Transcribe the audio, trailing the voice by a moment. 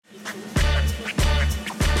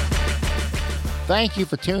Thank you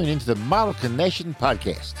for tuning into the Model Connection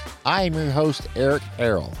podcast. I am your host, Eric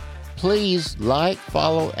Harrell. Please like,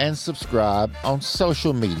 follow, and subscribe on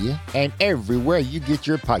social media and everywhere you get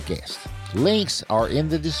your podcast. Links are in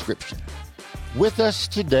the description. With us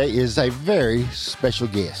today is a very special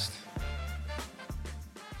guest.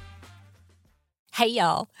 Hey,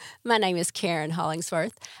 y'all. My name is Karen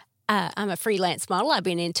Hollingsworth. I'm a freelance model. I've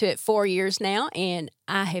been into it 4 years now, and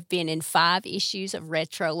I have been in 5 issues of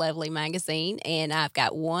Retro Lovely magazine, and I've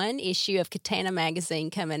got 1 issue of Katana magazine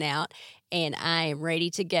coming out, and I am ready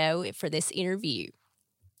to go for this interview.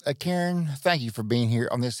 Karen, thank you for being here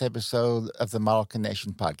on this episode of the Model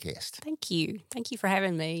Connection podcast. Thank you. Thank you for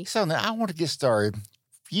having me. So now I want to get started.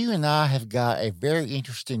 You and I have got a very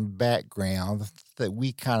interesting background that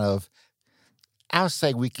we kind of, I would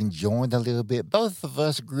say we conjoined a little bit. Both of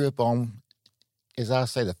us grew up on, as I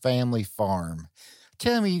say, the family farm.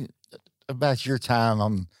 Tell me about your time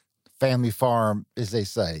on family farm, as they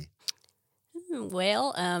say.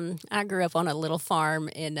 Well, I grew up on a little farm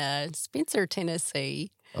in Spencer,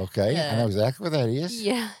 Tennessee. Okay, I know exactly what that is.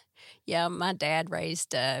 Yeah. My dad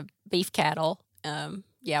raised beef cattle.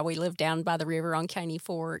 We lived down by the river on Caney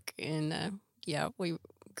Fork, and we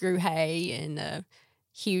grew hay and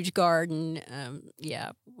huge garden.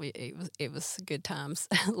 It was good times.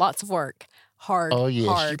 Lots of work. Hard. Oh yes,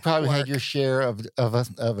 hard you probably work. had your share of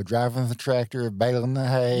a driving the tractor, baling the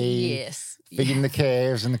hay. Yes. Feeding the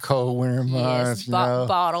calves in the cold winter months. Yes.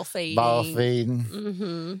 Bottle feeding. Bottle feeding.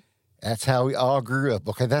 Mm-hmm. That's how we all grew up.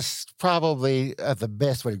 Okay, that's probably the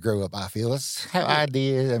best way to grow up. I feel that's how I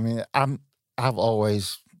did. I mean, I've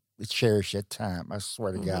always cherished that time. I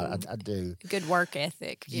swear to God, I do. Good work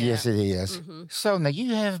ethic. Yeah. Yes, it is. Mm-hmm. So now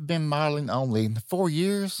you have been modeling only 4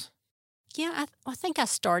 years. Yeah, I think I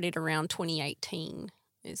started around 2018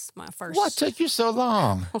 is my first. What took you so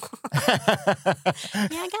long?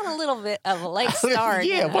 I got a little bit of a late start.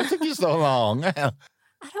 What took you so long?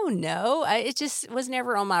 I don't know. It just was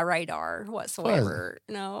never on my radar whatsoever.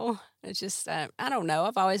 No, it's just, I don't know.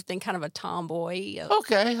 I've always been kind of a tomboy.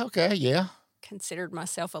 Okay, yeah. Considered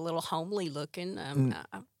myself a little homely looking.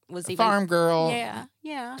 I was even farm girl.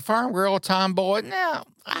 Yeah. Farm girl, tomboy. Now,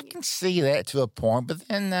 I can see that to a point, but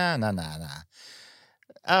then,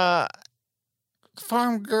 no.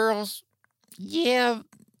 Farm girls, yeah,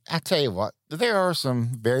 I tell you what, there are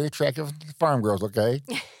some very attractive farm girls, okay?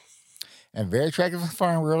 And very attractive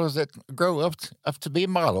farm girls that grow up to be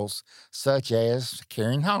models, such as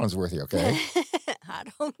Karen Hollingsworth, okay? I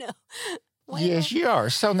don't know. Well, yes, you are.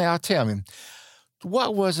 So now tell me,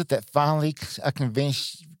 what was it that finally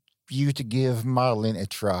convinced you to give modeling a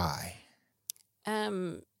try?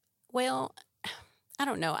 Well, I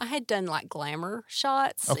don't know. I had done like glamour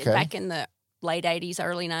shots back in the late 80s,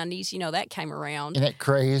 early 90s. You know, that came around. And that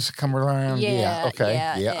craze come around? Yeah. Okay.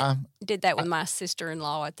 Yeah. Did that with my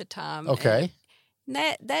sister-in-law at the time. Okay.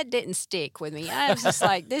 That didn't stick with me. I was just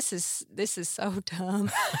like, this is so dumb.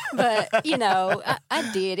 But, you know,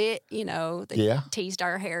 I did it, you know, teased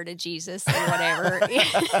our hair to Jesus or whatever.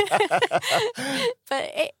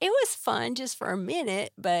 But it was fun just for a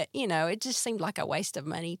minute. But, you know, it just seemed like a waste of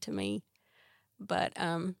money to me. But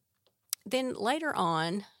then later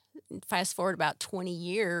on, fast forward about 20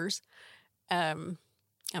 years, I'm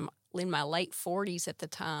in my late 40s at the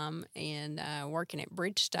time and working at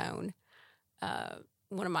Bridgestone.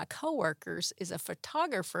 One of my coworkers is a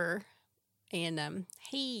photographer, and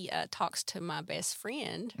he talks to my best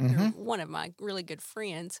friend, or one of my really good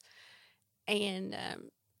friends, and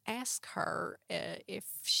asks her if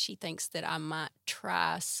she thinks that I might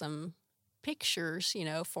try some pictures, you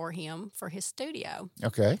know, for him for his studio.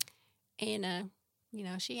 Okay. And you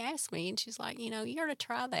know, she asked me, and she's like, you know, you ought to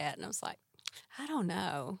try that. And I was like, I don't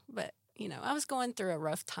know, but you know, I was going through a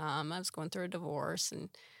rough time. I was going through a divorce and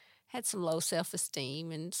had some low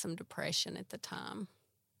self-esteem and some depression at the time.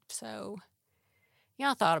 So, you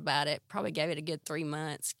know, I thought about it, probably gave it a good 3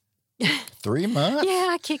 months. 3 months? Yeah,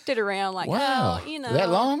 I kicked it around like, wow. Oh, you know. That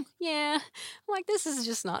long? Yeah. I'm like, this is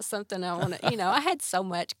just not something I want to, you know, I had so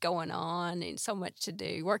much going on and so much to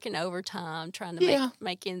do, working overtime, trying to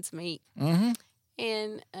make ends meet. Mm-hmm.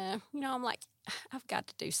 And, you know, I'm like, I've got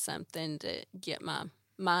to do something to get my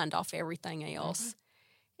mind off everything else. Mm-hmm.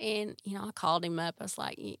 And, you know, I called him up. I was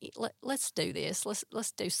like, let's do this.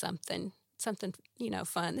 Let's do something, you know,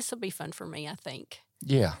 fun. This will be fun for me, I think.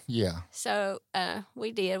 Yeah. So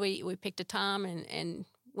we did. We picked a time and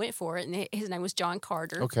went for it. And his name was John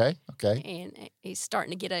Carter. Okay. And he's starting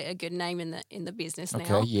to get a good name in the business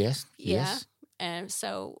now. Okay, yes.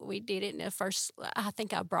 So we did it in the first, I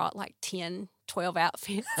think I brought like 10, 12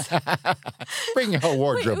 outfits. Bring your whole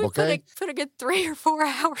wardrobe, we okay? put a good 3 or 4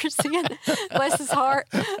 hours in, bless his heart,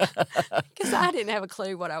 because I didn't have a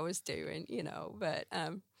clue what I was doing, but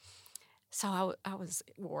so I was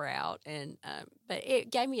wore out, and but it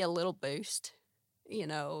gave me a little boost,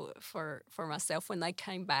 for myself when they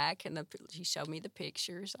came back and she showed me the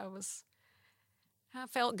pictures. I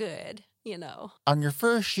felt good, On your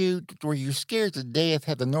first shoot, were you scared to death?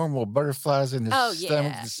 Had the normal butterflies in the Oh,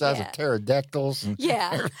 stomach yeah, the size of yeah. pterodactyls? And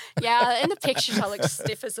Yeah, yeah. In the pictures, I look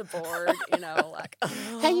stiff as a board, like.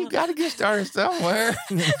 hey, you got to get started somewhere.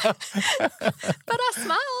 But I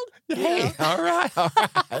smiled. Hey, all right.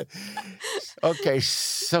 Okay,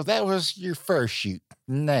 so that was your first shoot.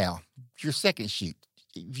 Now, your second shoot,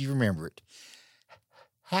 if you remember it.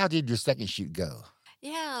 How did your second shoot go?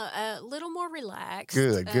 Yeah, a little more relaxed.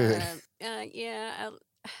 Good. Yeah,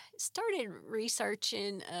 I started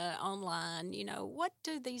researching online. What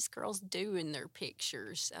do these girls do in their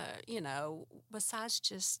pictures? Besides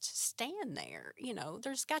just stand there.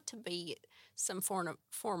 There's got to be some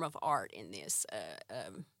form of art in this.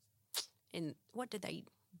 And what do they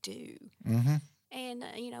do? Mm-hmm. And,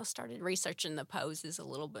 started researching the poses a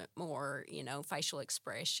little bit more, facial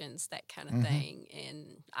expressions, that kind of thing,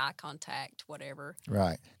 and eye contact, whatever.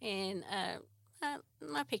 Right. And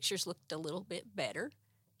my pictures looked a little bit better,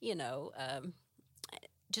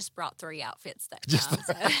 just brought 3 outfits that time.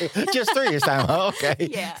 Just 3 this time, huh? Okay.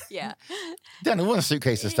 Yeah. Done in one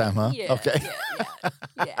suitcase this time, huh? Yeah, Okay.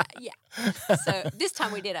 yeah. So this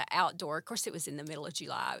time we did an outdoor. Of course, it was in the middle of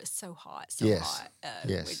July. It was so hot, Yes. hot.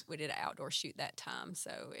 Yes. We did an outdoor shoot that time,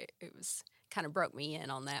 so it was kind of broke me in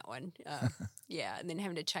on that one. Yeah, and then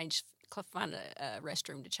having to find a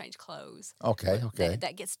restroom to change clothes. Okay.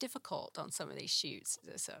 That gets difficult on some of these shoots.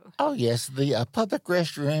 So. Oh, yes. The public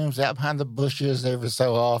restrooms out behind the bushes every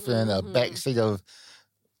so often, a backseat of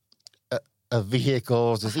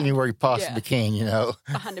vehicles, just anywhere you possibly can,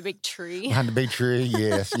 Behind a big tree. Behind a big tree,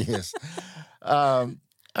 yes. All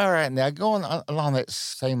right. Now, going along that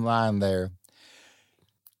same line there,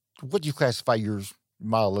 what do you classify your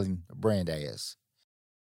modeling brand as?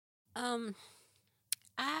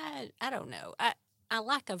 I don't know. I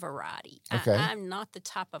like a variety. Okay. I'm not the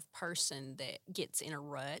type of person that gets in a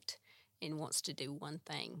rut and wants to do one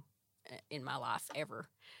thing in my life ever.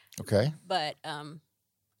 Okay. But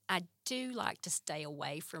I do like to stay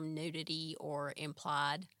away from nudity or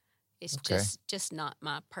implied. It's just not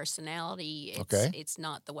my personality. It's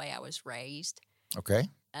not the way I was raised. Okay.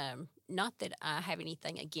 Not that I have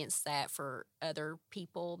anything against that for other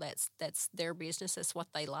people. That's their business. That's what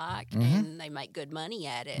they like, and they make good money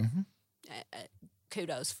at it.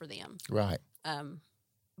 Kudos for them. Right.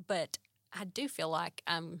 But I do feel like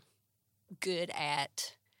I'm good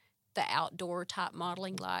at the outdoor type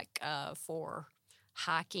modeling, like for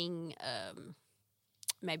hiking,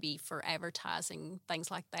 maybe for advertising, things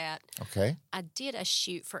like that. Okay. I did a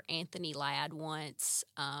shoot for Anthony Ladd once.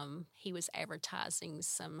 He was advertising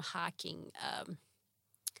some hiking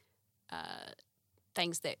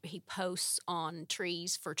things that he posts on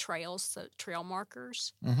trees for trails, so trail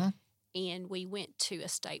markers. And we went to a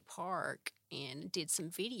state park and did some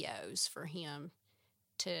videos for him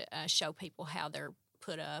to show people how they're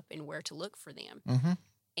put up and where to look for them.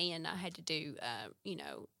 And I had to do,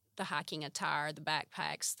 the hiking attire, the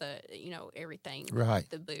backpacks, everything, right,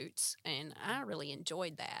 the boots, and I really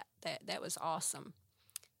enjoyed that. That was awesome.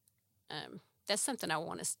 That's something I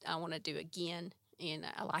want to do again, and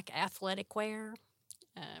I like athletic wear.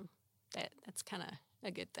 That's kind of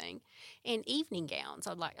a good thing, and evening gowns.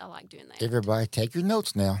 I like doing that. Everybody, take your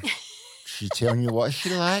notes now. She's telling you what she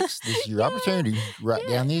likes. This is your opportunity. Write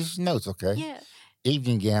down these notes, okay? Yeah.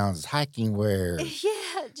 Evening gowns, hiking wear.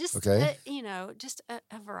 Yeah, just okay. Just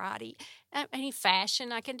a variety. Any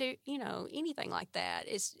fashion I can do, anything like that.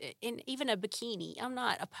 And even a bikini. I'm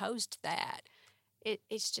not opposed to that.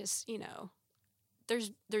 It's just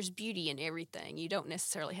there's beauty in everything. You don't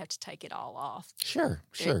necessarily have to take it all off. Sure.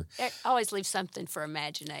 It always leaves something for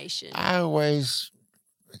imagination. I always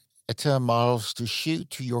tell models to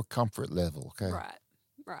shoot to your comfort level. Okay.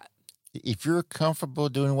 Right. If you're comfortable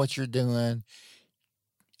doing what you're doing,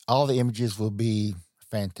 all the images will be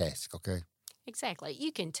fantastic, okay? Exactly.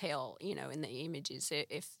 You can tell, in the images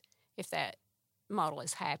if that model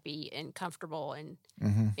is happy and comfortable and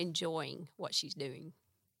enjoying what she's doing.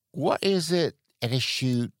 What is it at a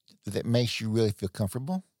shoot that makes you really feel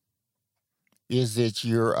comfortable? Is it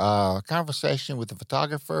your conversation with the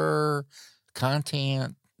photographer,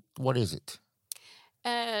 content? What is it?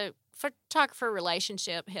 Photographer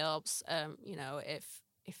relationship helps. If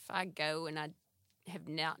I go and I have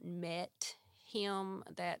not met him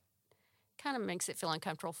that kind of makes it feel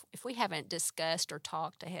uncomfortable if we haven't discussed or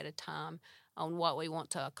talked ahead of time on what we want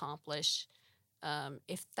to accomplish.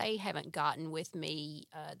 If they haven't gotten with me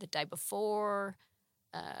the day before,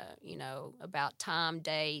 about time,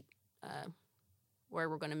 date, where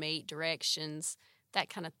we're going to meet, directions, that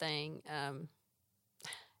kind of thing.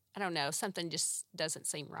 I don't know. Something just doesn't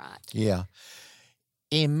seem right. Yeah.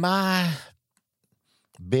 In my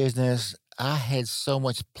business, I had so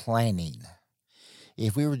much planning.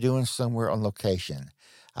 If we were doing somewhere on location,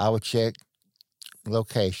 I would check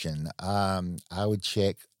location. I would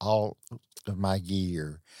check all of my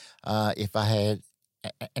gear. If I had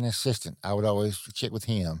an assistant, I would always check with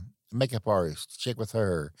him. Makeup artist, check with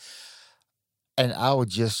her. And I would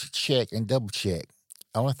just check and double check.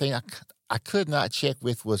 The only thing I could not check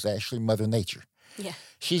with was actually Mother Nature. Yeah.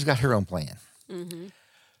 She's got her own plan. Mm-hmm.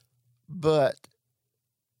 But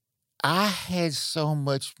I had so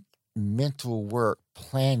much mental work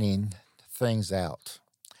planning things out.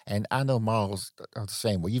 And I know models are the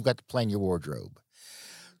same way. You've got to plan your wardrobe.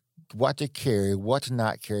 What to carry, what to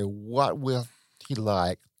not carry, what will he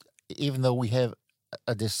like, even though we have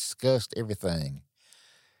discussed everything.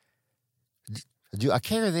 Do I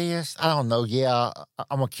carry this? I don't know. Yeah,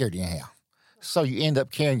 I'm going to carry it anyhow. So you end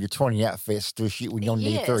up carrying your 20 outfits to a shoot when you only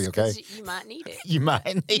need 30, okay? You might need it. You might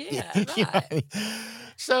need it. Yeah, right.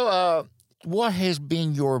 So what has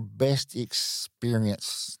been your best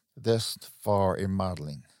experience thus far in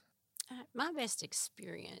modeling? My best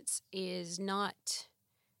experience is not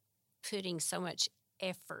putting so much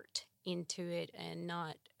effort into it and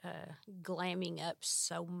not glamming up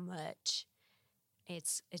so much.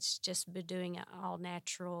 It's just been doing an all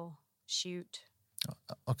natural shoot.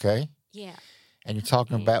 Okay. Yeah. And you're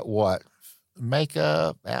talking about what?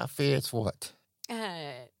 Makeup, outfits, what?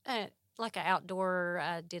 Like an outdoor.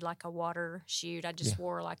 I did like a water shoot. I just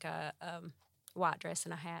wore like a white dress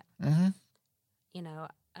and a hat. Mm-hmm.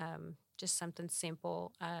 Just something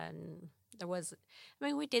simple. And there was,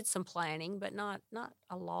 we did some planning, but not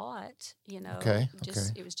a lot. Okay.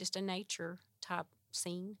 It was just a nature type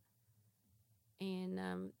scene. And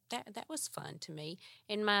that was fun to me.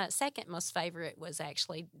 And my second most favorite was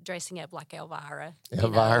actually dressing up like Elvira.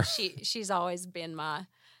 Elvira. She's always been my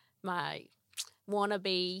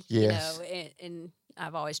wannabe, yes. and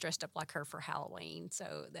I've always dressed up like her for Halloween.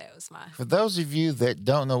 So that was my... For those of you that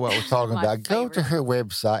don't know what we're talking about, go to her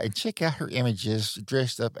website and check out her images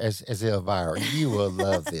dressed up as Elvira. You will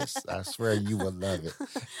love this. I swear you will love it.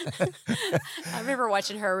 I remember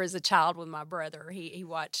watching her as a child with my brother. He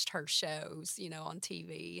watched her shows, on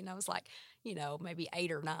TV. And I was like, maybe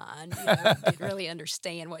 8 or 9. Didn't really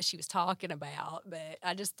understand what she was talking about. But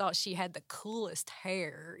I just thought she had the coolest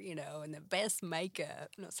hair, and the best makeup.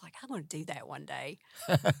 And I was like, I'm going to do that one day.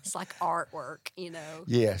 It's like artwork,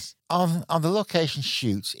 Yes. On the location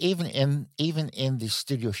shoots, even in the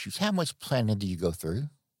studio shoots, how much planning do you go through?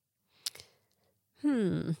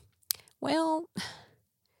 Well,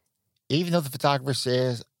 even though the photographer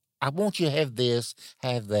says, I want you to have this,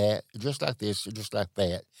 have that, just like this, or just like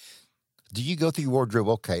that, do you go through your wardrobe?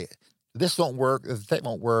 Okay, this won't work, that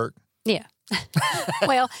won't work. Yeah.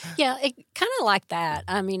 Well, yeah, it kind of like that.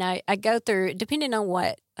 I go through, depending on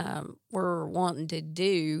what we're wanting to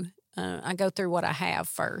do, I go through what I have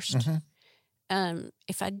first. Mm-hmm.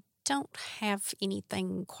 If I don't have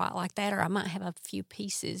anything quite like that, or I might have a few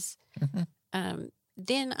pieces, mm-hmm.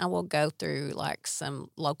 Then I will go through like some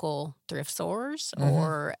local thrift stores mm-hmm.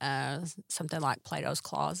 or something like Plato's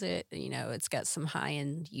Closet. It's got some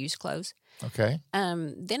high-end used clothes. Okay.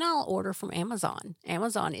 Then I'll order from Amazon.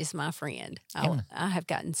 Amazon is my friend. I have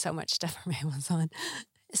gotten so much stuff from Amazon,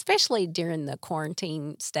 especially during the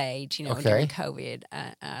quarantine stage, during COVID.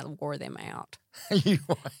 I wore them out.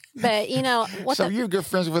 But, so you're good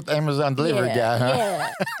friends with the Amazon delivery guy, huh?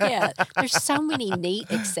 Yeah. There's so many neat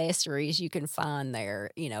accessories you can find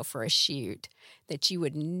there, for a shoot that you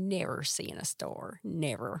would never see in a store.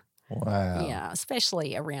 Never. Wow. Yeah,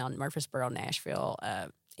 especially around Murfreesboro, Nashville,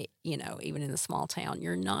 even in the small town,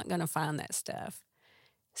 you're not going to find that stuff.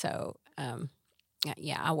 So,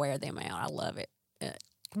 I wear them out. I love it.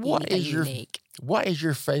 What is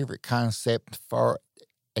your favorite concept for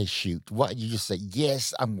a shoot? What you just say,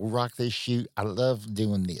 yes, I'm gonna rock this shoot. I love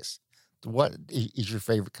doing this. What is your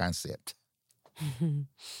favorite concept?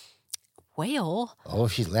 Well, oh,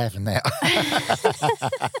 she's laughing now.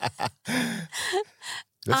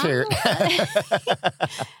 Let's hear it.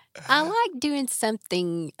 I like doing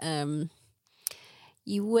something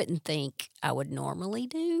you wouldn't think I would normally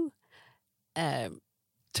do.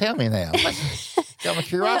 Tell me now. Got my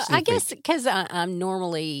curiosity. Well, I guess because I'm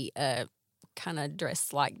normally kind of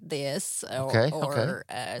dress like this, Okay. or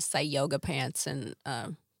say yoga pants and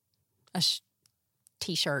a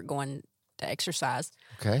t-shirt going to exercise.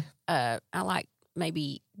 Okay. I like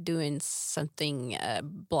maybe doing something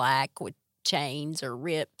black with chains or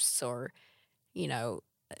rips, or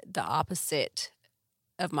the opposite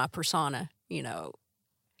of my persona.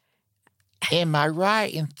 Am I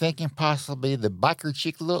right in thinking possibly the biker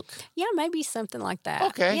chick look? Yeah, maybe something like that.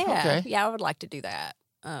 Okay, Yeah, okay. yeah, I would like to do that.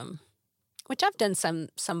 Which I've done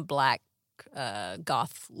some black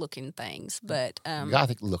goth looking things, but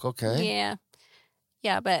Gothic look, okay.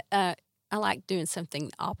 yeah, but I like doing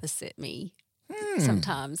something opposite me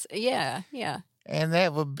sometimes. Yeah. And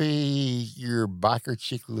that would be your biker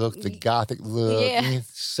chick look, the Y- Gothic look, Yeah,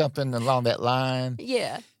 something along that line.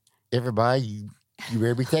 yeah. Everybody, you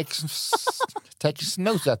better be taking some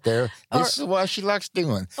notes out there. This is what she likes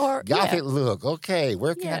doing. Or Gothic look. Okay,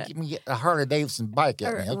 where can I Yeah. get me a Harley Davidson bike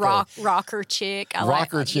at or me? Okay. rocker chick.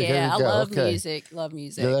 Rocker chick, there Yeah, we I go, love okay. music. Love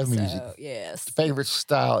music. You love music. So yes. Favorite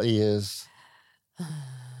style is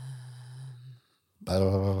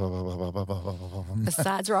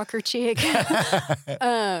Besides rocker chick.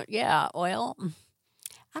 Yeah. Well,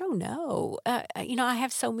 I don't know. I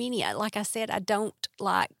have so many. Like I said, I don't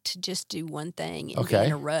like to just do one thing and be Okay.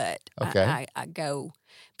 in a rut. Okay. I go,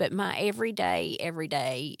 but my every day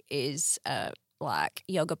is like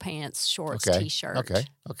yoga pants, shorts, Okay. t-shirt.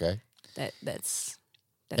 Okay. That's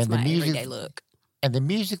And the my music- everyday look. And the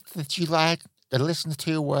music that you like to listen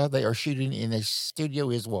to while they are shooting in a studio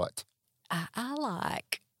is what? I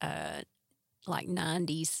like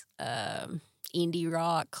 90s indie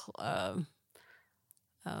rock,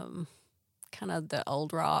 kind of the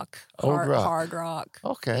old rock, Old rock. hard rock,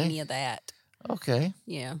 Okay. any of that. Okay.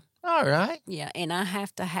 Yeah. All right. Yeah, and I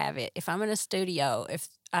have to have it. If I'm in a studio, if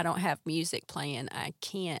I don't have music playing, I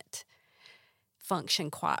can't function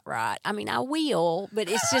quite right. I mean, I will, but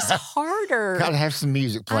it's just harder. Gotta have some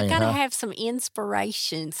music I playing, gotta huh? have some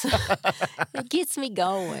inspiration. So it gets me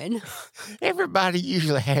going. Everybody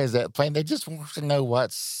usually has that playing. They just want to know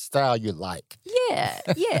what style you like. Yeah.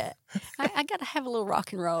 I gotta have a little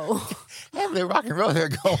rock and roll. Have the rock and roll there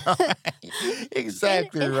going on.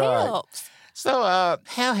 Exactly It right. helps. So,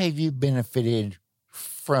 how have you benefited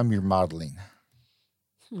from your modeling?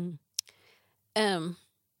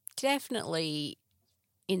 Definitely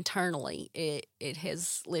internally, it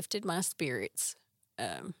has lifted my spirits.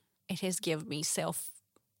 It has given me self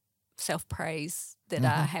praise that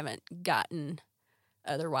I haven't gotten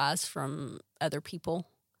otherwise from other people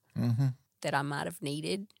Mm-hmm. that I might have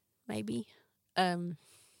needed. Maybe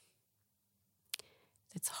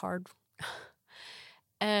it's hard.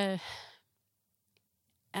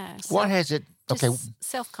 What has it? Okay,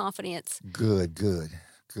 Self confidence. good.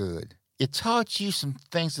 It taught you some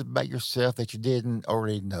things about yourself that you didn't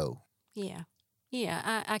already know. Yeah.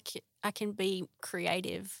 I can be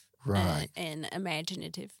creative, Right. and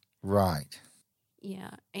imaginative. Right.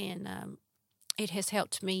 Yeah, and it has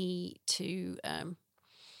helped me to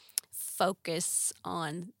focus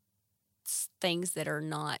on things that are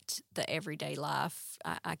not the everyday life.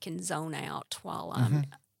 I can zone out while I'm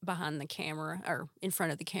behind the camera or in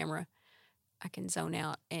front of the camera. I can zone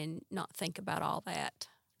out and not think about all that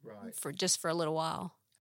Right. for a little while.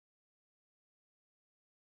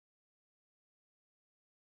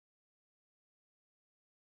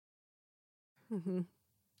 Mm-hmm.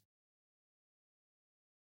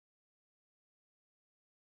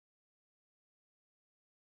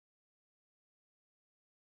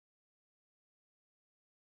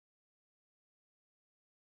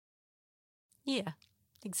 Yeah,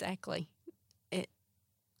 exactly. It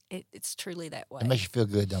it's truly that way. It makes you feel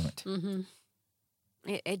good, don't it? Mm-hmm.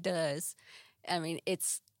 It does. I mean,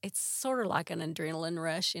 it's sort of like an adrenaline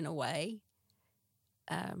rush in a way,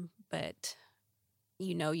 but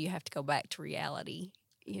you have to go back to reality.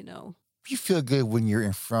 You feel good when you're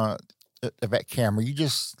in front of that camera. You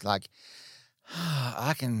just like,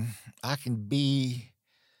 I can be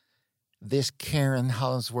this Karen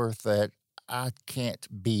Hollingsworth that I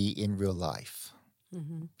can't be in real life.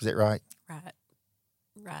 Mm-hmm. Is that right?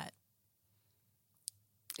 Right.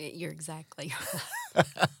 You're exactly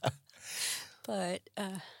but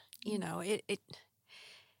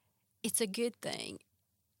it's a good thing.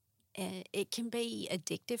 It can be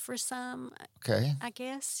addictive for some. Okay. I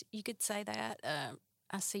guess you could say that.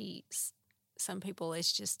 I see some people,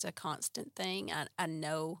 it's just a constant thing. I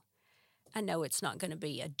know it's not going to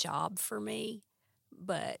be a job for me,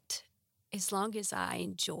 but as long as I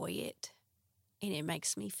enjoy it and it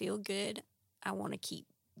makes me feel good, I want to keep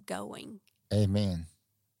going. Amen.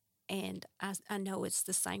 And I know it's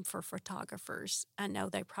the same for photographers. I know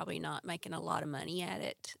they're probably not making a lot of money at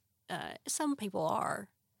it, Some people are,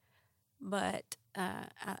 but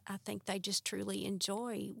I think they just truly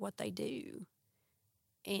enjoy what they do.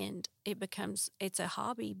 And it's a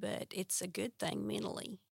hobby, but it's a good thing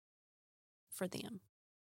mentally for them.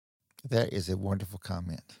 That is a wonderful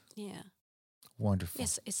comment. Yeah. Wonderful.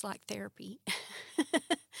 It's like therapy.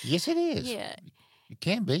 Yes, it is. Yeah. It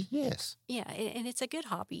can be, yes. Yeah, and it's a good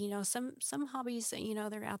hobby. Some hobbies,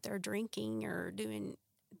 they're out there drinking or doing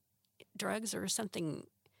drugs or something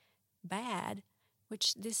bad,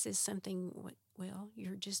 which this is something, well,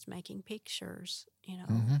 you're just making pictures,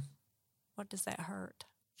 Mm-hmm. What does that hurt?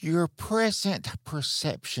 Your present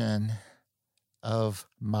perception of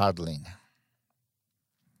modeling,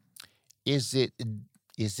 is it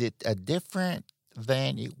different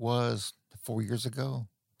than it was 4 years ago?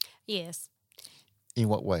 Yes. In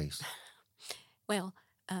what ways? Well,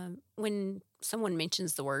 when someone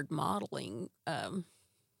mentions the word modeling,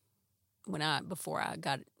 before I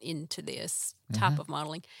got into this type of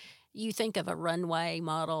modeling, you think of a runway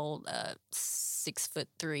model,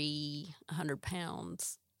 6'3", 100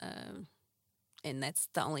 pounds, and that's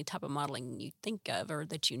the only type of modeling you think of or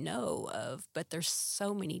that you know of. But there's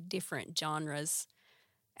so many different genres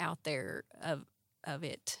out there of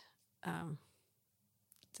it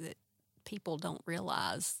that people don't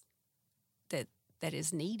realize that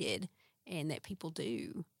is needed and that people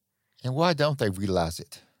do. And why don't they realize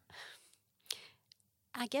it?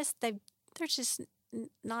 I guess they're just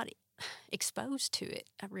not exposed to it,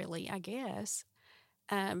 really, I guess.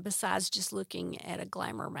 Besides just looking at a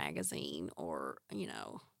glamour magazine or,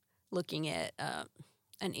 looking at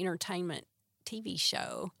an entertainment TV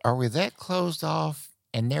show. Are we that closed off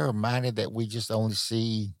and narrow-minded that we just only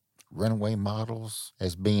see runway models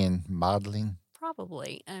as being modeling?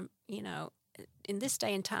 Probably. In this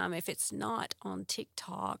day and time, if it's not on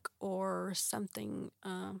TikTok or something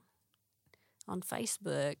on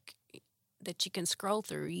Facebook that you can scroll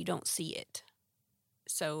through, you don't see it.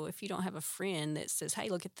 So if you don't have a friend that says, hey,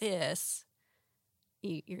 look at this,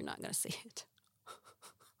 you're not going to see it.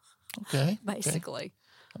 Okay. Basically.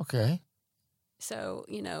 Okay. So,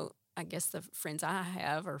 I guess the friends I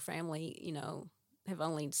have or family, have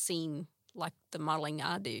only seen like the modeling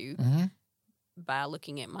I do by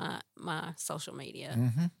looking at my social media.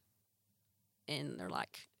 And they're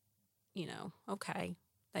like, okay,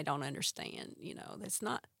 they don't understand, that's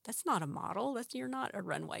not a model. You're not a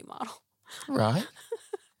runway model. Right.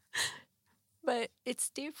 But it's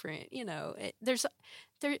different, there's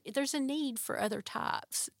a need for other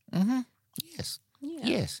types. Yes. Yeah.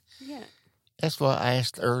 Yes. Yeah. That's why I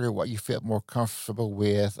asked earlier what you felt more comfortable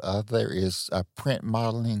with. There is print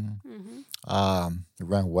modeling,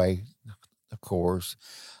 runway, of course.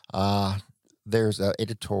 There's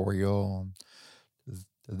editorial.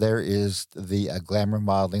 There is the glamour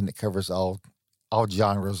modeling that covers all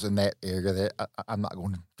genres in that area that I'm not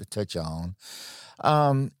going to touch on.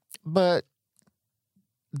 But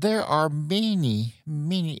there are many,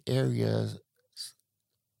 many areas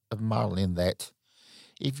of modeling that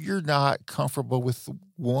if you're not comfortable with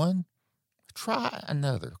one, try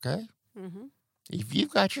another, okay? If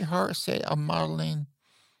you've got your heart set on modeling,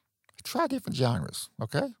 try different genres,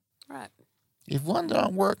 okay? Right. If one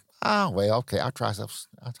don't work, okay, I'll try something.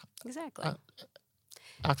 Exactly.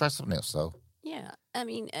 I'll try something else, so. Yeah. I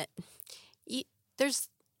mean, there's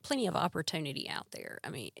plenty of opportunity out there.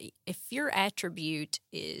 I mean, if your attribute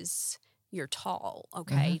is you're tall,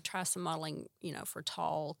 okay, try some modeling, for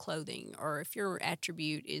tall clothing. Or if your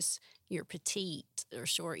attribute is you're petite or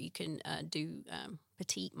short, you can do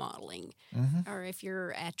petite modeling. Or if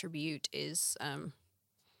your attribute is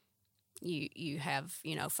you have,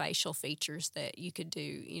 facial features that you could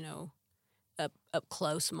do, up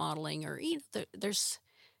close modeling. Or there's,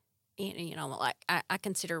 like I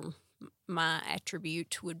consider my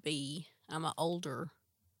attribute would be I'm an older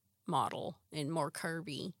model and more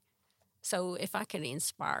curvy. So if I could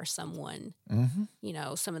inspire someone,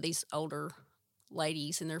 some of these older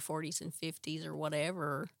ladies in their 40s and 50s or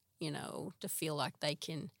whatever, to feel like they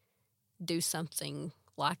can do something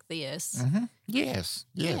like this. Yes.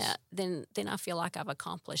 Yeah, then I feel like I've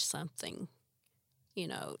accomplished something,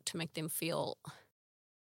 to make them feel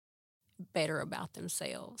better about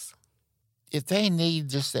themselves. If they need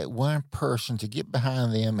just that one person to get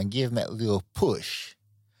behind them and give them that little push,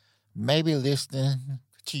 maybe listening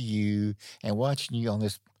to you and watching you on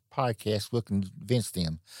this podcast will convince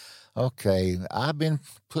them, okay, I've been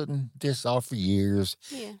putting this off for years.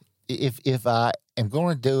 Yeah. If I am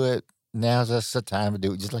going to do it, now's the time to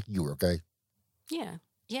do it, just like you were, okay? Yeah.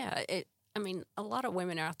 Yeah. I mean, a lot of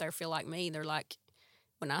women out there feel like me. They're like,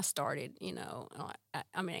 when I started,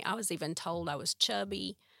 I mean, I was even told I was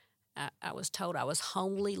chubby. I was told I was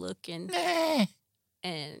homely looking, Nah,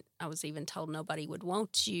 and I was even told nobody would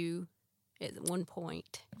want you at one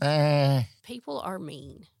point. nah. People are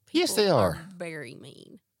mean. Yes, People they are. very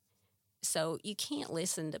mean. So you can't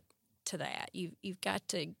listen to that. You've got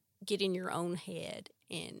to get in your own head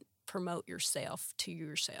and promote yourself to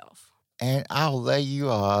yourself. And I'll lay you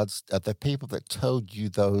odds that the people that told you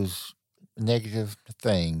those negative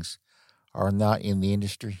things are not in the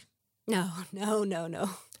industry. No, no, no, no.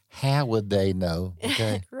 How would they know?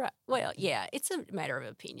 Okay. Right. Well, yeah, it's a matter of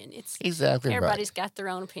opinion. It's Exactly everybody's right. got their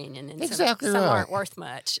own opinion, and Exactly some right. aren't worth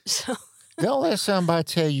much. So Don't let somebody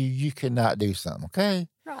tell you cannot do something, okay?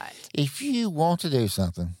 right. If you want to do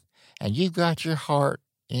something and you've got your heart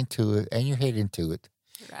into it and your head into it,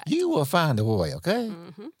 Right. you will find a way, okay?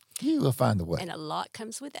 Mm-hmm. You will find a way. And a lot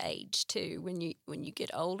comes with age too. When you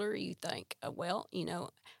get older, you think, well,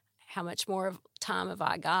 how much more of time have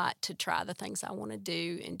I got to try the things I want to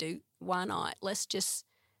do and do? Why not? Let's just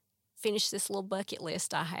finish this little bucket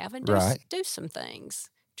list I have and do some things.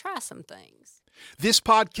 Try some things. This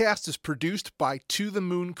podcast is produced by To the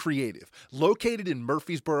Moon Creative, located in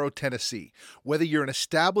Murfreesboro, Tennessee. Whether you're an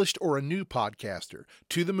established or a new podcaster,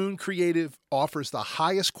 To the Moon Creative offers the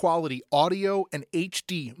highest quality audio and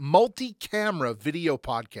HD multi-camera video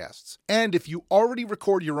podcasts. And if you already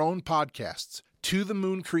record your own podcasts, To the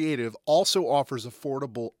Moon Creative also offers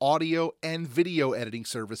affordable audio and video editing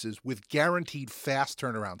services with guaranteed fast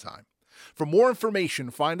turnaround time. For more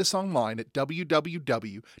information, find us online at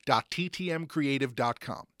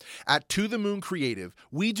www.ttmcreative.com. At To the Moon Creative,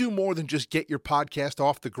 we do more than just get your podcast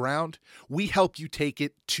off the ground. We help you take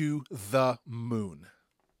it to the moon.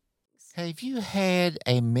 Have you had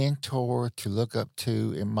a mentor to look up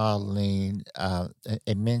to in modeling, a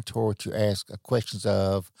mentor to ask questions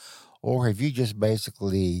of, or have you just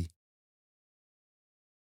basically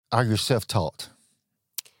are you self-taught?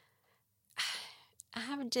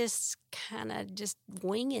 I'm just kind of just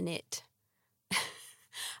winging it.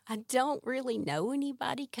 I don't really know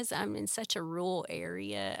anybody because I'm in such a rural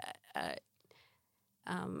area.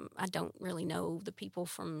 I don't really know the people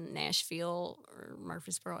from Nashville or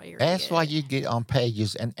Murfreesboro area. That's why you get on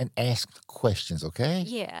pages and ask questions, okay?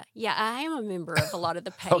 Yeah, I am a member of a lot of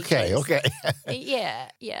the pages. Okay. Yeah,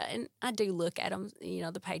 and I do look at them,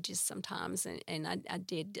 the pages sometimes, and I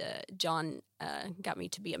did. John got me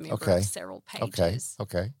to be a member of several pages.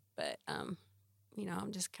 Okay. But I'm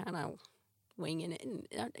just kind of winging it, and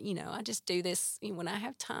I just do this when I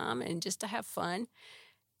have time and just to have fun,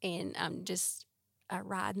 and I'm just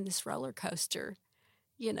riding this roller coaster,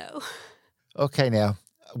 Okay, now,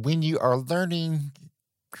 when you are learning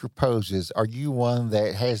your poses, are you one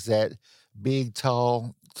that has that big,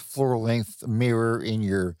 tall, floor-length mirror in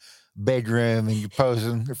your bedroom and you're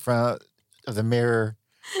posing in front of the mirror?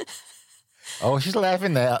 Oh, she's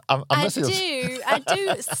laughing now. I do.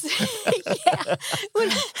 Yeah.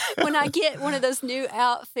 When I get one of those new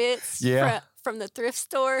outfits from the thrift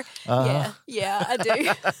store, yeah, I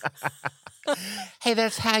do. Hey,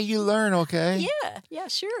 that's how you learn, okay? Yeah,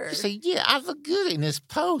 sure. You say, I look good in this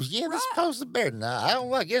pose. Yeah, this pose is better. No, I don't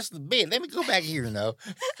like this the bed. Let me go back here, Yeah,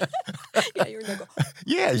 you're gonna go.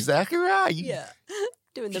 Yeah, exactly right.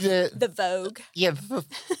 Doing the Vogue. Yeah, the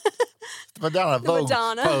Madonna Vogue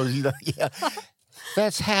pose. Yeah.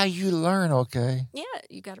 That's how you learn, okay? Yeah,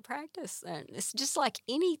 you got to practice. And it's just like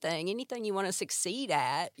anything you want to succeed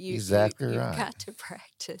at, you've right. got to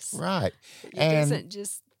practice. Right. It doesn't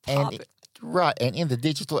just pop it. Right. And in the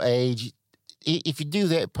digital age, if you do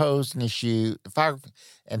that pose in the shoot,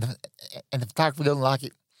 and the photographer doesn't like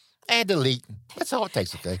it, add delete. That's all it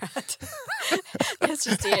takes, okay? Right. That's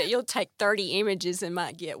just it. You'll take 30 images and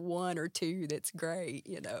might get one or two that's great,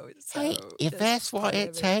 So hey, if that's what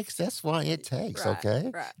it takes, that's what it takes, okay?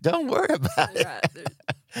 Right. Don't worry about it. Right.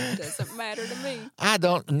 It doesn't matter to me. I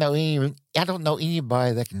don't know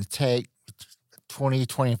anybody that can take 20,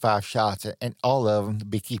 25 shots and all of them to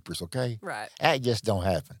be keepers, okay? Right. That just don't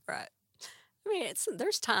happen. Right. I mean,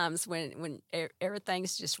 there's times when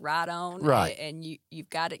everything's just right on, right, and you've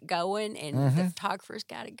got it going, and the photographer's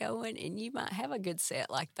got it going, and you might have a good set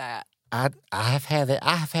like that. I've had that.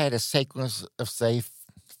 I've had a sequence of say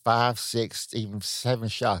 5, 6, even 7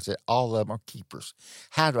 shots, and all of them are keepers.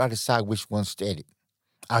 How do I decide which ones to edit?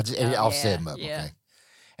 I just edit all 7 of them, okay?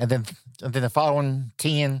 And then the following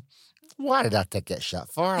 10. Why did I take that shot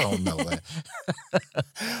for? I don't know that.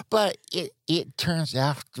 But it turns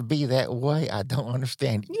out to be that way. I don't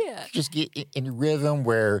understand. Yeah. You just get in a rhythm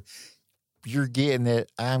where you're getting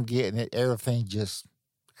it, I'm getting it, everything just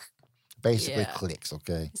basically clicks,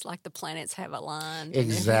 okay? It's like the planets have aligned.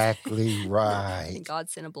 Exactly right. And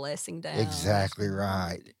God sent a blessing down. Exactly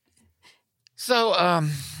right. So,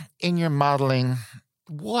 in your modeling,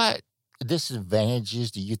 what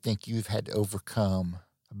disadvantages do you think you've had to overcome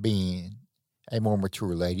being a more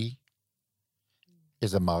mature lady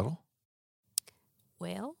as a model?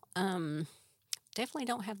 Well, definitely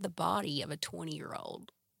don't have the body of a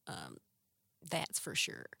 20-year-old. That's for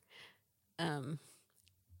sure. Um,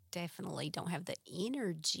 Definitely don't have the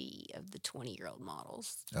energy of the 20-year-old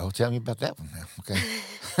models. Oh, tell me about that one now. Okay.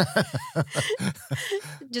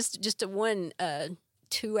 Just a one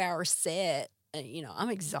 2-hour set. I'm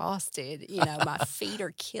exhausted. My feet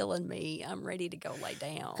are killing me. I'm ready to go lay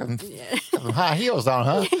down. Yeah. Got some high heels on,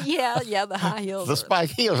 huh? yeah, the high heels. The spike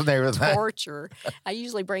heels and everything. Torture. I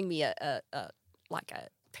usually bring me a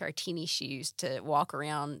pair of tennis shoes to walk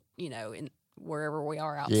around, in wherever we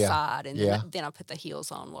are outside, and then I put the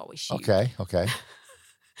heels on while we shoot. Okay.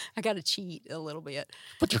 I got to cheat a little bit.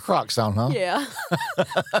 Put your Crocs on, huh? Yeah.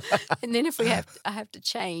 And then if I have to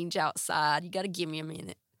change outside, you got to give me a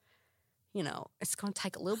minute. It's going to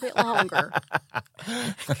take a little bit longer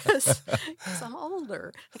because I'm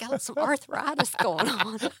older. I got some arthritis going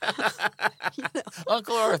on.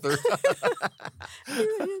 Uncle Arthur.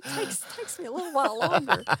 It takes me a little while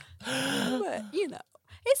longer. But,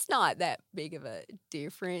 it's not that big of a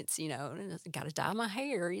difference, and I got to dye my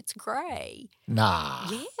hair. It's gray. Nah.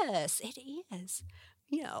 Yes, it is,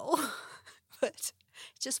 but it's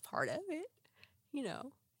just part of it,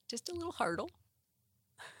 just a little hurdle.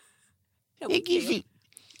 It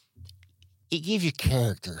gives you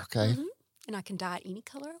character, okay? Mm-hmm. And I can dye it any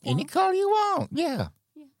color I want. Any color you want, yeah.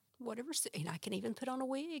 Whatever. And I can even put on a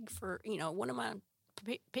wig for, one of my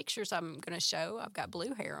pictures I'm going to show. I've got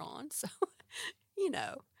blue hair on, so,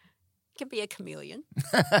 can be a chameleon.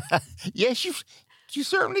 Yes, you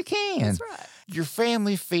certainly can. That's right. Your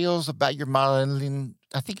family feels about your modeling,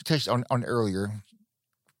 I think you touched on earlier.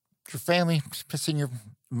 Your family seeing your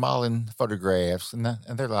modeling photographs, and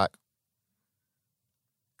they're like,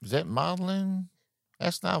 is that modeling?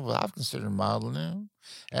 That's not what I've considered modeling.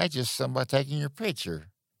 That's just somebody taking your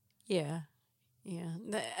picture. Yeah.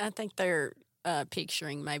 I think they're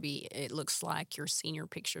picturing maybe it looks like your senior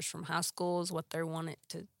pictures from high school is what they want it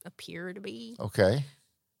to appear to be. Okay.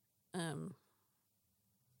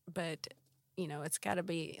 But, it's got to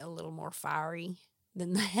be a little more fiery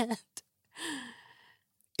than that.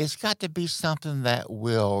 It's got to be something that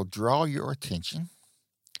will draw your attention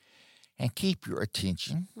and keep your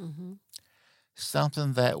attention. Mm-hmm.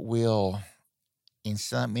 Something that will, in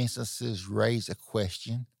some instances, raise a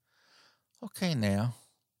question. Okay, now,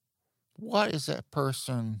 what is that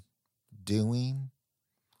person doing?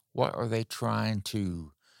 What are they trying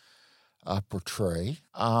to portray?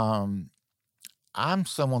 I'm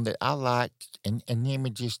someone that I like an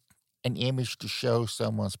image to show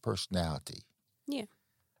someone's personality. Yeah.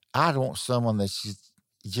 I don't want someone that's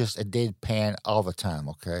just a deadpan all the time,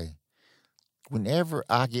 okay? Whenever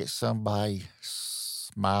I get somebody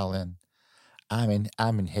smiling, I'm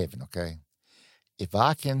in heaven, okay? If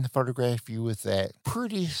I can photograph you with that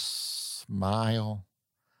pretty smile,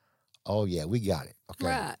 oh yeah, we got it,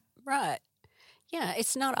 okay? Right. Yeah,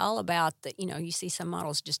 it's not all about the, you see some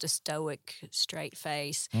models just a stoic, straight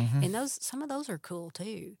face, Mm-hmm. and some of those are cool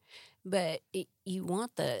too. But you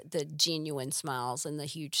want the genuine smiles and the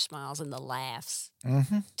huge smiles and the laughs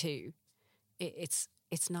too. It's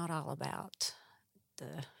not all about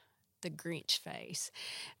the Grinch face,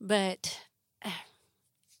 but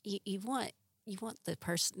you want the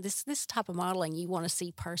person. This type of modeling, you want to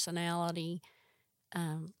see personality.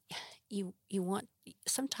 You want,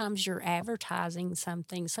 sometimes you're advertising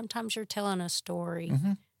something. Sometimes you're telling a story.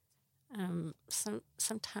 Mm-hmm.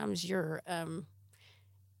 Sometimes you're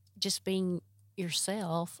just being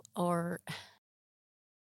yourself, or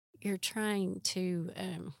you're trying to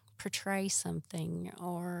portray something,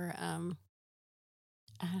 or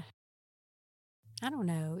I don't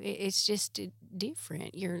know. It's just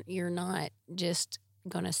different. You're not just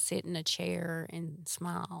gonna sit in a chair and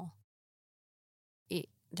smile.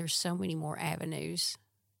 There's so many more avenues.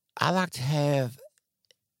 I like to have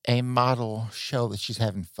a model show that she's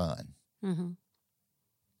having fun. Mm-hmm.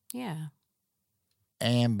 Yeah.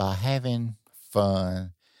 And by having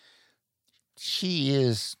fun, she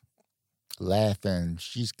is laughing,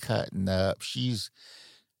 she's cutting up, she's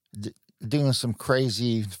doing some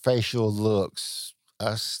crazy facial looks,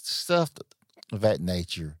 stuff of that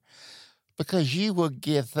nature. Because you will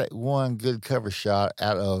get that one good cover shot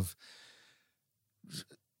out of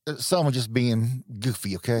someone just being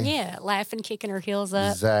goofy, okay? Yeah, laughing, kicking her heels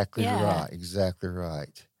up. Exactly Yeah.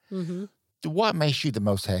 right. Mm-hmm. What makes you the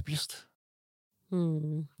most happiest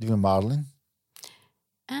doing modeling?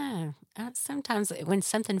 Sometimes when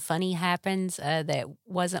something funny happens that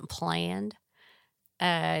wasn't planned,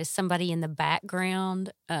 somebody in the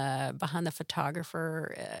background behind the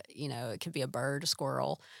photographer. It could be a bird, a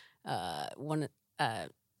squirrel,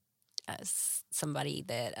 somebody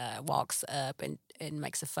that walks up and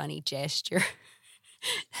makes a funny gesture.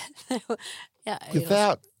 Yeah,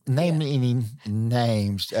 Without naming any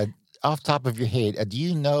names, off the top of your head, do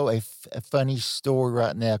you know a funny story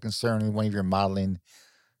right now concerning one of your modeling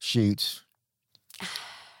shoots?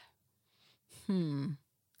 The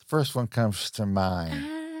first one comes to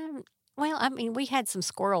mind. Well, I mean, we had some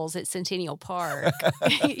squirrels at Centennial Park,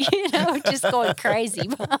 just going crazy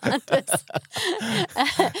behind us.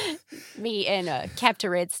 Me and Captain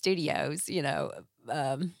Red Studios,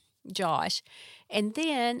 Josh. And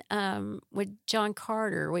then with John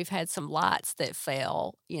Carter, we've had some lights that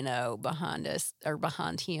fell, behind us or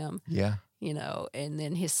behind him. Yeah. And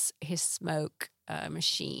then his smoke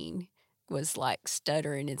machine was like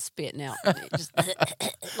stuttering and spitting out, just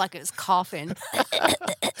like it was coughing.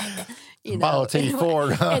 Model T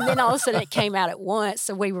Ford. And then all of a sudden it came out at once,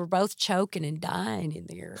 so we were both choking and dying in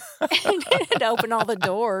there. And it had to open all the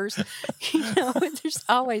doors. There's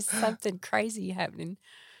always something crazy happening.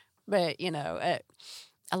 But a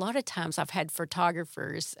lot of times I've had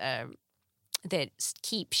photographers that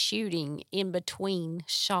keep shooting in between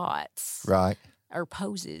shots, Right, or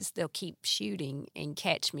poses. They'll keep shooting and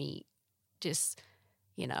catch me just,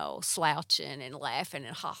 slouching and laughing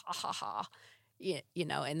and ha, ha, ha, ha.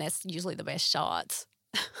 And that's usually the best shots.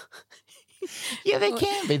 Yeah, they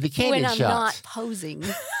can be. The candid when I'm shots. not posing.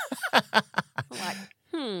 I'm like,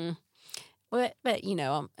 but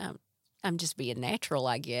I'm just being natural,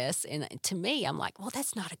 I guess. And to me, I'm like, well,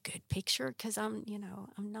 that's not a good picture because I'm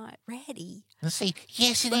not ready. Let's see.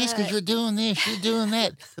 Yes, it is because you're doing this, you're doing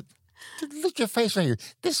that. Look at your face right here.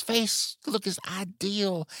 This face look is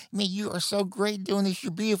ideal. I mean, you are so great doing this.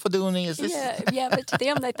 You're beautiful doing this. Yeah, but to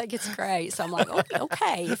them, they think it's great. So I'm like,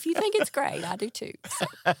 okay, if you think it's great, I do too. So.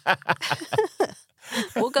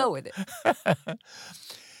 We'll go with it.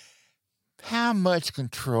 How much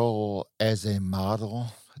control as a model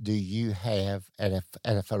do you have at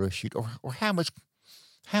a photo shoot, or how much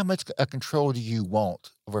control do you want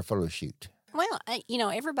over a photo shoot? Well,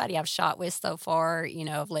 everybody I've shot with so far,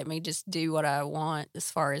 have let me just do what I want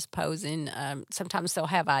as far as posing. Sometimes they'll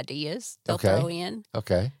have ideas they'll throw in.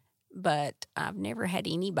 Okay. But I've never had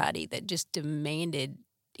anybody that just demanded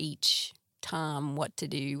each time what to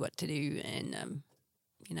do. And,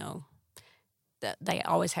 that they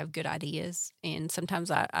always have good ideas. And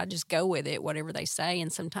sometimes I just go with it, whatever they say.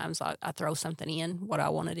 And sometimes I throw something in, what I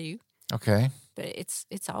want to do. Okay. But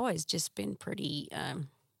it's always just been pretty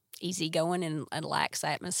easygoing and a lax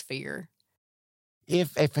atmosphere.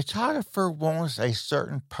 If a photographer wants a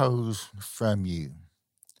certain pose from you,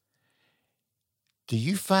 do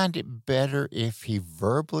you find it better if he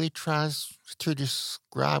verbally tries to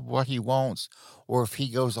describe what he wants, or if he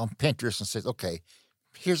goes on Pinterest and says, okay,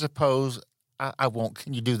 here's a pose I want,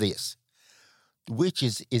 can you do this? Which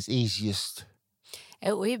is easiest?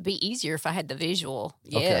 It would be easier if I had the visual.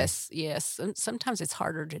 Yes. Sometimes it's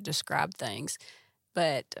harder to describe things.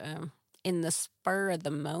 But in the spur of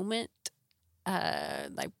the moment,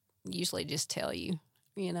 they usually just tell you.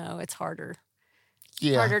 It's harder.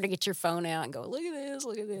 Yeah. Harder to get your phone out and go, look at this,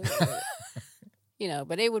 look at this.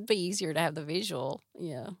 But it would be easier to have the visual.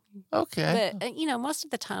 Yeah. Okay. But most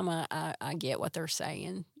of the time I get what they're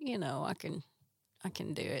saying. I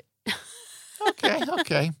can do it.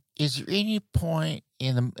 Okay. Is there any point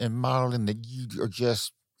in modeling that you are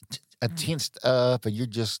just tensed up and you're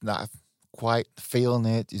just not quite feeling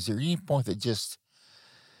it? Is there any point that just,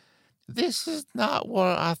 this is not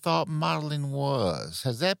what I thought modeling was?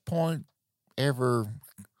 Has that point ever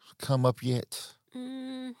come up yet?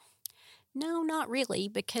 No, not really,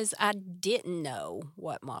 because I didn't know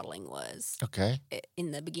what modeling was. Okay.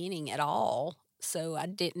 In the beginning at all. So I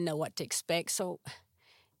didn't know what to expect. So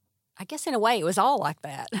I guess in a way it was all like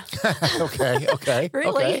that. Okay.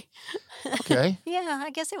 Really? Okay. Yeah, I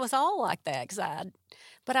guess it was all like that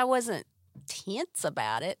but I wasn't tense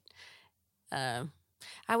about it.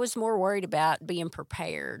 I was more worried about being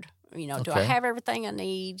prepared. Do I have everything I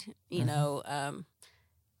need?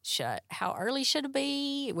 How early should it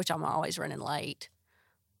be? Which I'm always running late.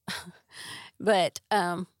 But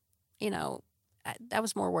I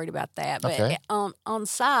was more worried about that. Okay. But on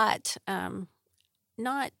site, I'm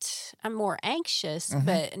more anxious,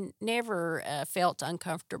 but never felt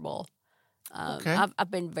uncomfortable. Okay.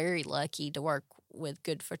 I've been very lucky to work with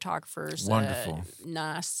good photographers. Wonderful.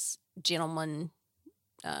 Nice gentlemen,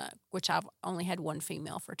 which I've only had one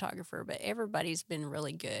female photographer, but everybody's been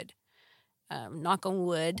really good. Knock on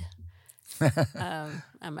wood.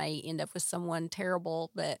 I may end up with someone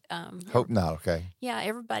terrible, but Hope not. Okay. yeah,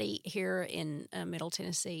 everybody here in Middle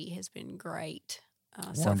Tennessee has been great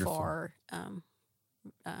so Wonderful. far.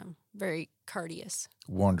 Very courteous.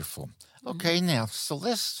 Wonderful. Okay, now, so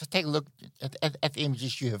let's take a look at the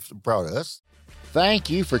images you have brought us. Thank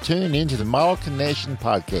you for tuning in to the Model Connection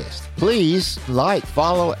podcast. Please like,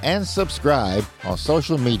 follow, and subscribe on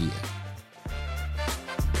social media.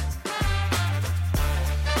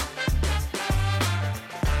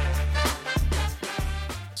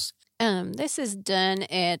 This is done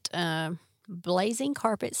at Blazing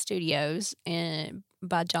Carpet Studios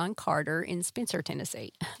by John Carter in Spencer,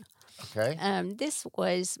 Tennessee. Okay. This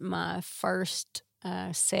was my first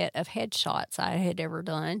set of headshots I had ever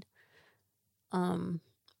done.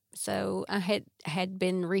 So I had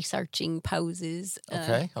been researching poses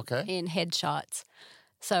Okay. in headshots.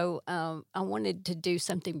 So I wanted to do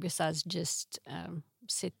something besides just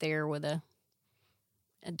sit there with a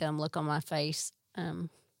dumb look on my face. You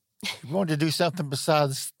wanted to do something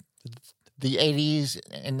besides the 80s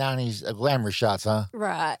and 90s glamour shots, huh?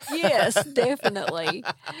 Right. Yes, definitely.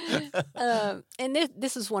 And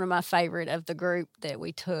this is one of my favorite of the group that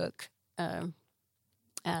we took. I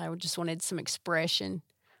just wanted some expression.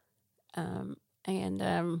 And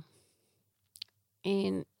I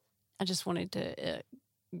just wanted to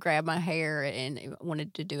grab my hair and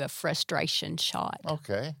wanted to do a frustration shot.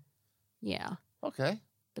 Okay. Yeah. Okay.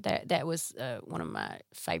 But that was one of my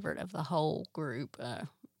favorite of the whole group.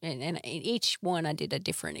 And each one I did a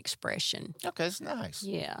different expression. Okay, that's nice.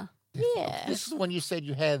 Yeah. Yeah. This is when you said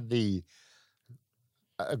you had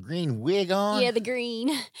a green wig on? Yeah, the green.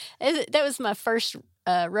 That was my first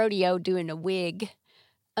rodeo doing a wig.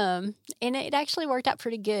 And it actually worked out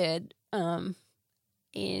pretty good. And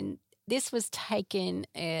this was taken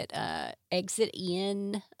at Exit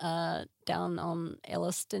Inn down on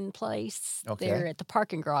Elliston Place. Okay. There at the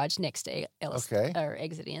parking garage next to Elliston, or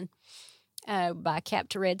Exit Inn. By Cap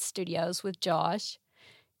to Red Studios with Josh.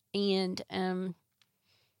 And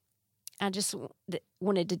I just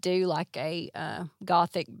wanted to do like a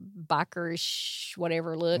gothic, bikerish,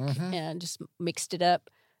 whatever look, and just mixed it up.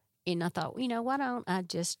 And I thought, why don't I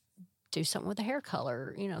just do something with the hair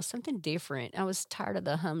color, something different. I was tired of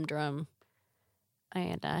the humdrum.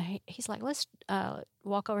 And he's like, let's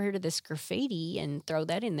walk over here to this graffiti and throw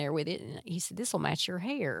that in there with it. And he said, this will match your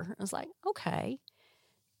hair. I was like, okay.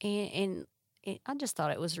 And I just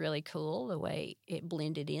thought it was really cool the way it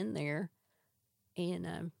blended in there.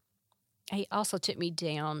 And he also took me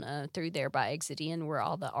down through there by Exit Inn where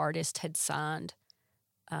all the artists had signed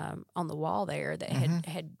on the wall there that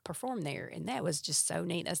had performed there. And that was just so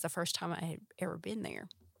neat. That's the first time I had ever been there.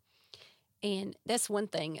 And that's one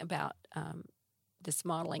thing about this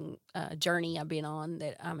modeling journey I've been on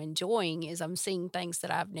that I'm enjoying is I'm seeing things that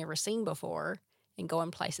I've never seen before and going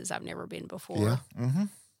places I've never been before. Yeah. Mm-hmm.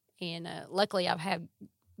 And luckily I've had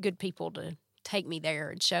good people to take me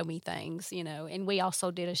there and show me things, And we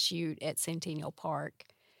also did a shoot at Centennial Park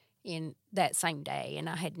in that same day. And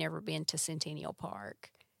I had never been to Centennial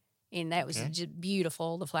Park. And that was just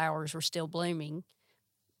beautiful. The flowers were still blooming.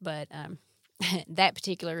 But that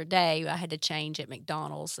particular day, I had to change at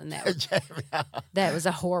McDonald's. And that was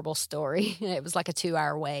a horrible story. It was like a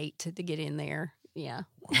 2-hour wait to get in there. Yeah.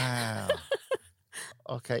 Wow.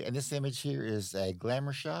 Okay, and this image here is a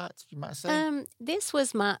glamour shot, you might say? This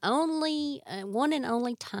was my only, one and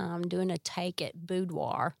only time doing a take at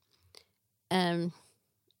boudoir,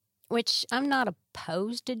 which I'm not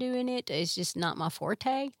opposed to doing it. It's just not my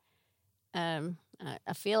forte. I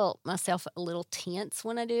feel myself a little tense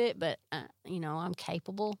when I do it, but, I'm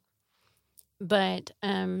capable. But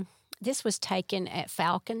this was taken at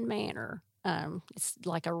Falcon Manor. It's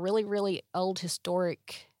like a really, really old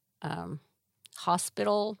historic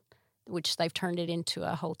hospital, which they've turned it into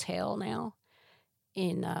a hotel now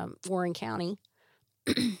in Warren County.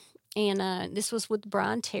 And this was with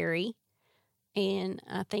Brian Terry. And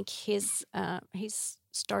I think he's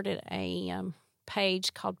started a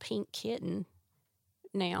page called Pink Kitten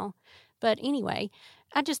now. But anyway,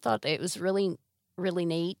 I just thought it was really, really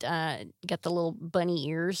neat. Got the little bunny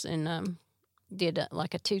ears and did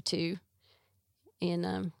like a tutu.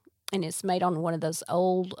 And it's made on one of those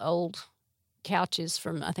old couches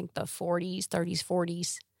from, I think, the 40s, 30s,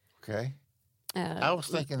 40s. Okay. I was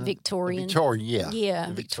thinking Victorian. Victorian, yeah.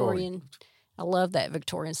 Yeah, Victorian. I love that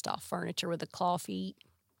Victorian style furniture with the claw feet.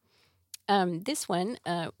 This one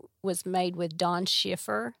was made with Don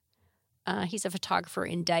Schiffer. He's a photographer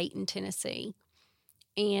in Dayton, Tennessee.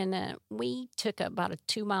 And we took about a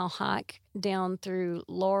 2-mile hike down through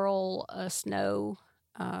laurel snow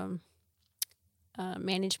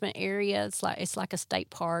management area. It's like a state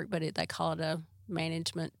park, but they call it a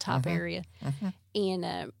management type area.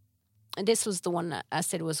 And this was the one that I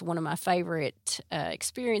said was one of my favorite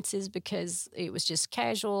experiences because it was just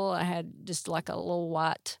casual. I had just like a little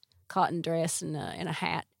white cotton dress and a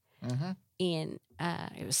hat. And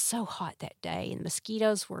it was so hot that day, and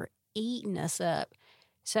mosquitoes were eating us up.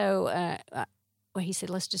 So he said,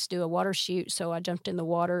 let's just do a water shoot. So I jumped in the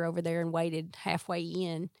water over there and waded halfway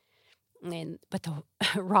in. But the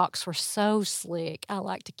rocks were so slick. I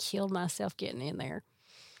like to kill myself getting in there.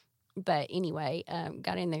 But anyway,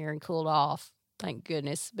 got in there and cooled off. Thank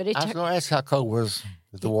goodness. But I was going to ask how cold was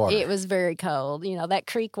the water. It was very cold. That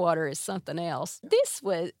creek water is something else. This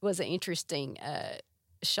was an interesting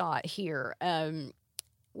shot here.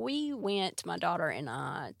 We went, my daughter and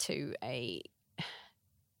I, to a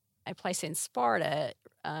place in Sparta.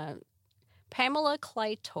 Pamela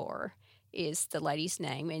Claytor is the lady's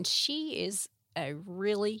name, and she is a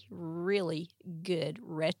really, really good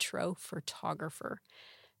retro photographer.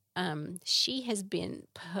 She has been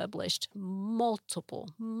published multiple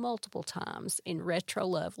times in Retro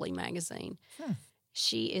Lovely magazine.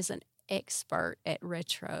 She is an expert at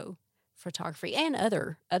retro photography and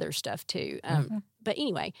other stuff too. But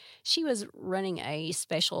anyway, she was running a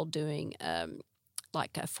special doing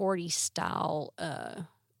like a 40s style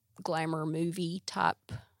glamour movie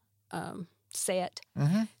type set.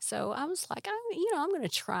 So I was like, I'm going to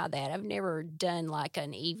try that. I've never done like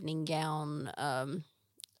an evening gown,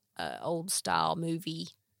 old style movie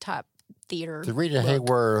type theater. The Rita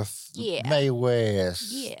Hayworth, Mae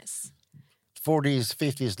West. Yes. 40s,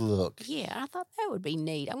 50s look. Yeah, I thought that would be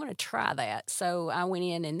neat. I'm going to try that. So I went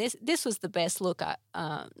in, and this was the best look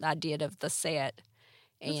I did of the set.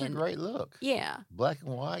 It's a great look. Yeah. Black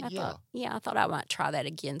and white, I thought I might try that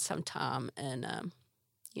again sometime and,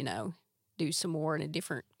 do some more in a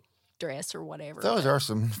different dress or whatever. Those are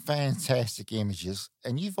some fantastic images.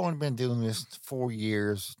 And you've only been doing this 4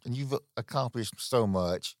 years, and you've accomplished so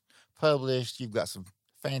much. Published, you've got some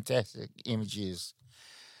fantastic images.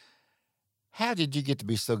 How did you get to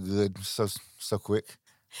be so good so quick?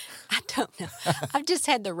 I don't know. I've just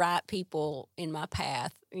had the right people in my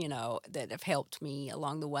path, that have helped me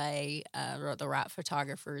along the way, or the right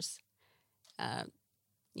photographers,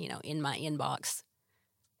 in my inbox.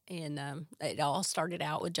 And it all started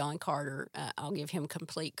out with John Carter. I'll give him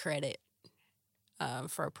complete credit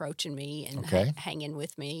for approaching me and hanging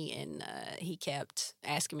with me. And he kept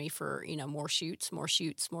asking me for, more shoots.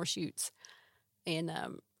 And,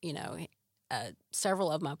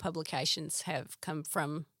 several of my publications have come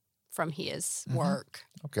from his work.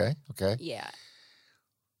 Okay. Yeah.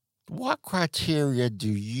 What criteria do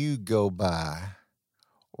you go by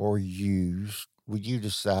or use when you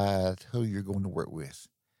decide who you're going to work with?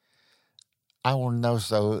 I want to know,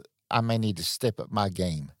 so I may need to step up my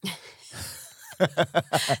game.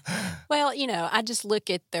 Well, I just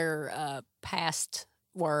look at their past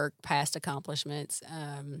work, past accomplishments,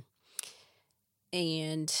 and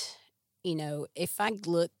if I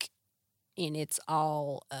look and it's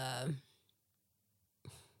all, I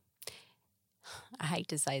hate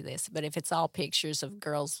to say this, but if it's all pictures of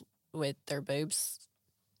girls with their boobs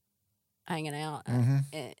hanging out,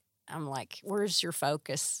 I'm like, where's your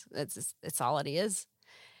focus? That's all it is.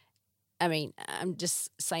 I mean, I'm just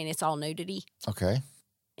saying it's all nudity. Okay.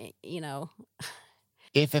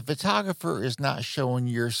 If a photographer is not showing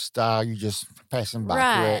your style, you're just passing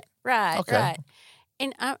by. Right.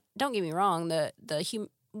 And don't get me wrong, the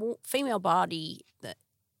female body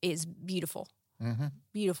is beautiful.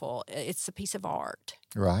 Beautiful. It's a piece of art.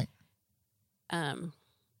 Right.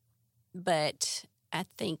 But I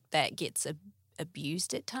think that gets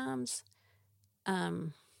abused at times.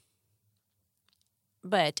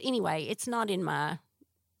 But anyway, it's not in my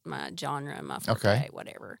genre, my forte,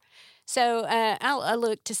 whatever. So I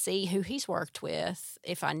look to see who he's worked with,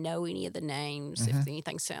 if I know any of the names, if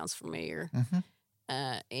anything sounds familiar,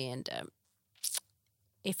 and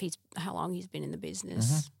how long he's been in the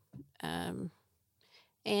business, and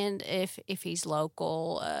if he's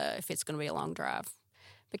local, if it's going to be a long drive,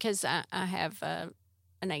 because I have an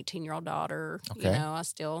 18-year-old daughter. I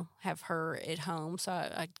still have her at home, so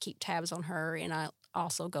I keep tabs on her, and I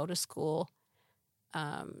also go to school,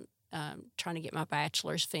 trying to get my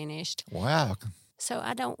bachelor's finished. Wow. So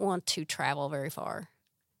I don't want to travel very far.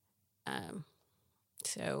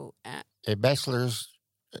 A bachelor's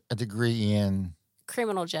degree in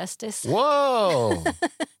criminal justice. Whoa.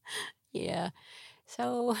 Yeah.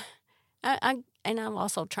 So I'm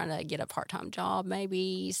also trying to get a part-time job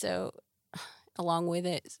maybe. So along with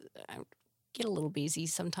it, I get a little busy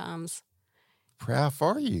sometimes. Proud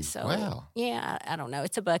for you. So, Wow. yeah, I don't know.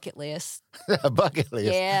 It's a bucket list. A bucket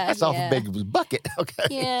list. Yeah, That's awful yeah. big bucket. Okay.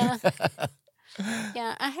 Yeah.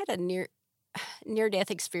 Yeah, I had a near-death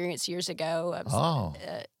experience years ago. I was Oh.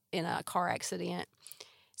 in a car accident.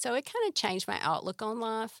 So it kind of changed my outlook on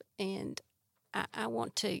life, and I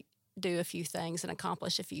want to do a few things and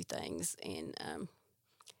accomplish a few things. And,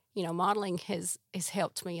 modeling has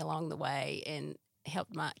helped me along the way and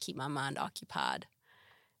helped keep my mind occupied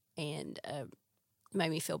and made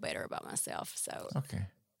me feel better about myself. So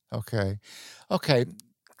Okay.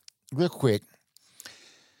 Real quick.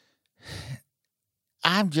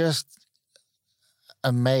 I'm just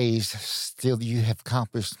amazed still you have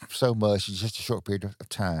accomplished so much in just a short period of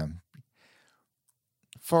time.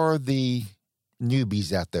 For the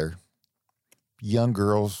newbies out there, young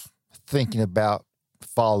girls thinking about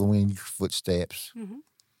following your footsteps,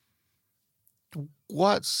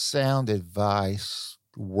 what sound advice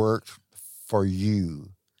worked for you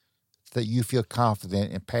that you feel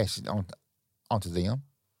confident in passing on to them?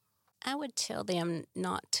 I would tell them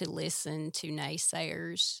not to listen to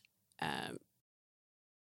naysayers,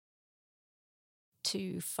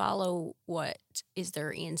 to follow what is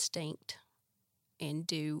their instinct and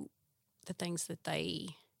do the things that they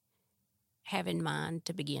have in mind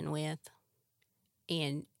to begin with.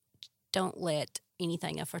 And don't let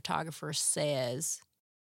anything a photographer says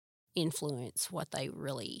influence what they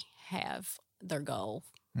really have, their goal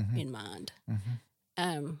in mind.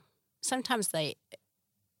 Sometimes they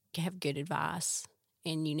have good advice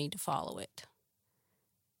and you need to follow it.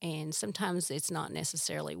 And sometimes it's not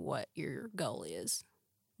necessarily what your goal is.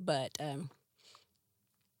 But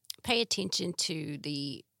pay attention to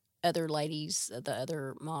the other ladies, the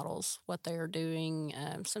other models, what they're doing.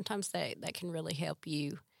 Sometimes that can really help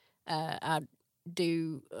you. I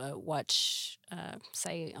do watch,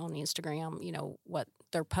 say, on Instagram, what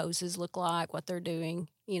their poses look like, what they're doing.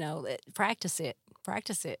 Practice it.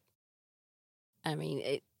 I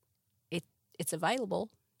mean, it's available.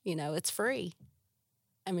 It's free.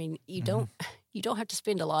 I mean, you don't have to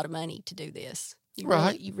spend a lot of money to do this. You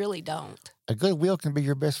really don't. A good will can be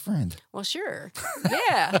your best friend. Well, sure.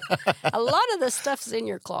 Yeah. A lot of the stuff's in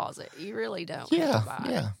your closet. You really don't have to buy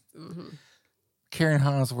it. Mm-hmm. Karen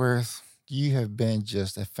Hollingsworth, you have been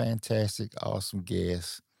just a fantastic, awesome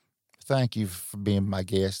guest. Thank you for being my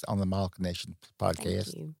guest on the Model Connection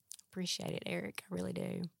podcast. Thank you. Appreciate it, Eric. I really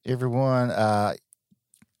do. Everyone, I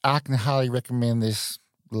can highly recommend this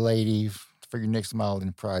lady for your next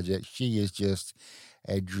modeling project. She is just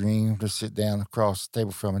a dream to sit down across the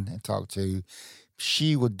table from and talk to.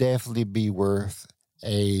 She will definitely be worth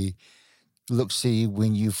a look-see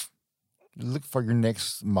when you look for your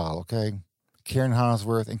next model, okay? Karen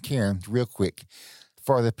Hollingsworth. And Karen, real quick,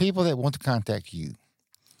 for the people that want to contact you,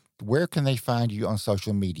 where can they find you on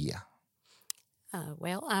social media?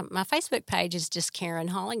 My Facebook page is just Karen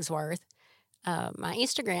Hollingsworth. My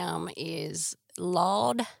Instagram is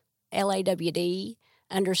Lawd, LAWD,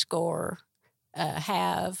 _,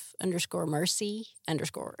 have _mercy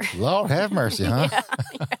 _ Lord have mercy, huh?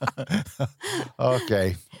 Yeah.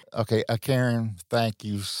 Okay. Karen, thank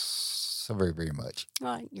you so very, very much.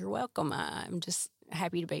 Well, you're welcome. I'm just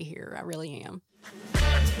happy to be here. I really am.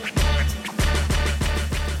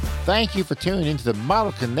 Thank you for tuning into the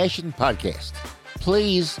Model Connection podcast.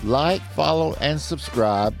 Please like, follow, and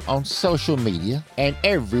subscribe on social media and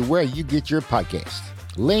everywhere you get your podcast.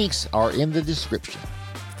 Links are in the description.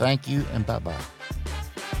 Thank you and bye-bye.